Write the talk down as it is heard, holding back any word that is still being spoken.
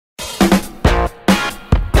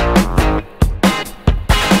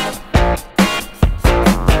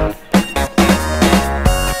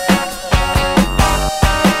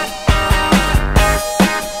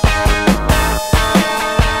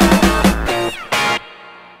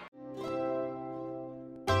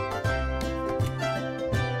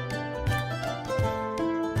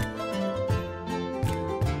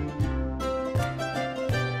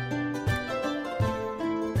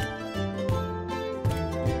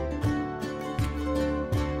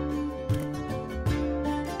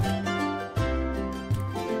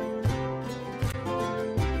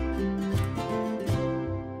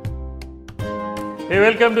Hey,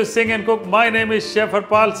 welcome to Sing and Cook. My name is Chef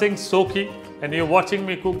Harpal Singh Soki and you're watching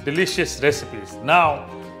me cook delicious recipes. Now,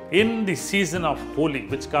 in the season of Holi,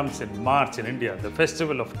 which comes in March in India, the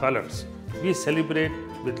festival of colors, we celebrate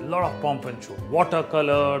with a lot of pomp and show,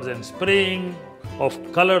 watercolors and spraying of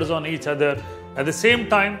colors on each other. At the same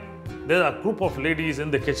time, there are a group of ladies in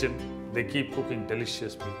the kitchen. They keep cooking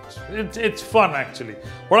delicious meals. It's fun actually.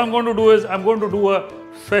 What I'm going to do is I'm going to do a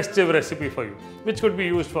festive recipe for you, which could be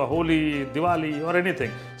used for Holi, Diwali or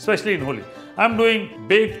anything, especially in Holi. I'm doing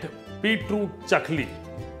baked beetroot chakali.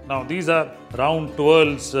 Now these are round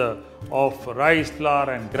twirls of rice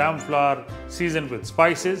flour and gram flour seasoned with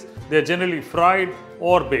spices. They're generally fried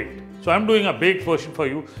or baked. So I'm doing a baked version for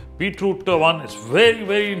you. Beetroot one is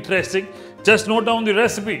very interesting. Just note down the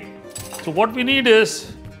recipe. So what we need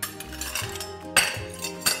is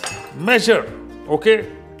measure, okay,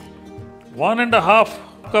 1.5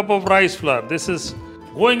 cup of rice flour. This is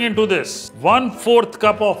going into this. 1/4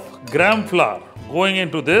 cup of gram flour going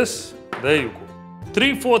into this. There you go.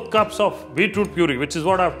 3/4 cups of beetroot puree, which is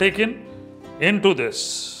what I've taken into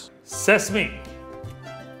this. Sesame.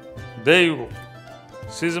 There you go.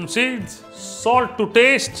 Sesame seeds. Salt to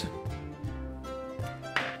taste.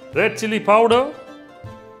 Red chili powder.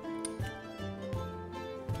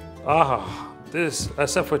 Aha. This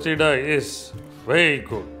Asafoetida is very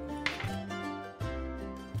good.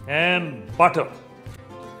 And butter,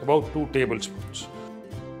 about 2 tablespoons.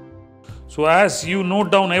 So as you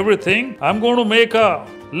note down everything, I'm going to make a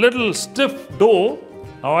little stiff dough.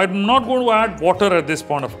 Now I'm not going to add water at this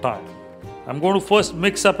point of time. I'm going to first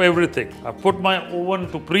mix up everything. I put my oven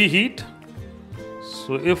to preheat.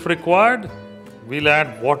 So if required, we'll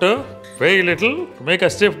add water, very little, to make a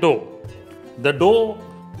stiff dough. The dough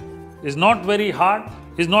is not very hard,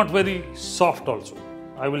 is not very soft also.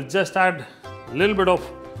 I will just add a little bit of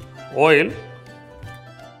oil.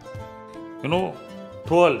 You know,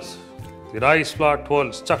 twirls, the rice flour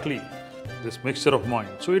twirls, chakli, this mixture of mine.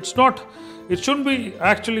 So it shouldn't be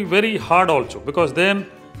actually very hard also, because then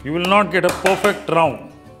you will not get a perfect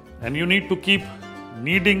round and you need to keep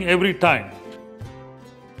kneading every time.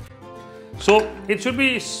 So it should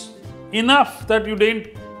be enough that you don't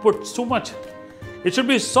put too much. It should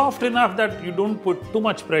be soft enough that you don't put too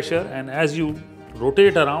much pressure, and as you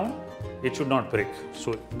rotate around, it should not break.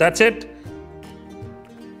 So that's it.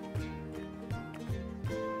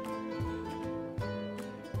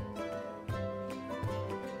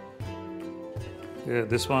 Yeah,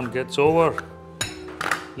 this one gets over.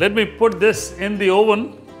 Let me put this in the oven.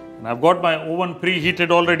 And I've got my oven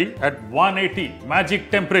preheated already at 180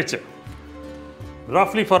 magic temperature.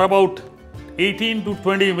 Roughly for about 18 to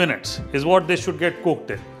 20 minutes is what they should get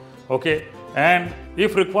cooked in. Okay, and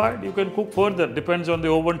if required, you can cook further. Depends on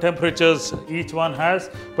the oven temperatures each one has,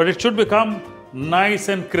 but it should become nice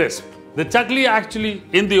and crisp. The chakli actually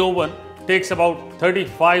in the oven takes about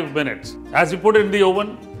 35 minutes. As you put it in the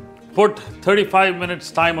oven, put 35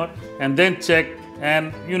 minutes timer and then check,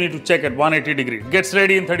 and you need to check at 180 degrees. Gets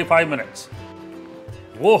ready in 35 minutes.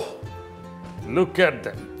 Whoa, look at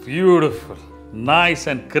that. Beautiful, nice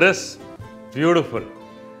and crisp. Beautiful.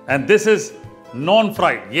 And this is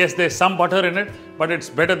non-fried. Yes, there's some butter in it, but it's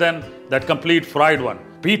better than that complete fried one.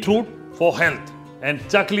 Beetroot for health and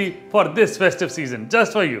chakli for this festive season,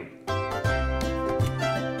 just for you.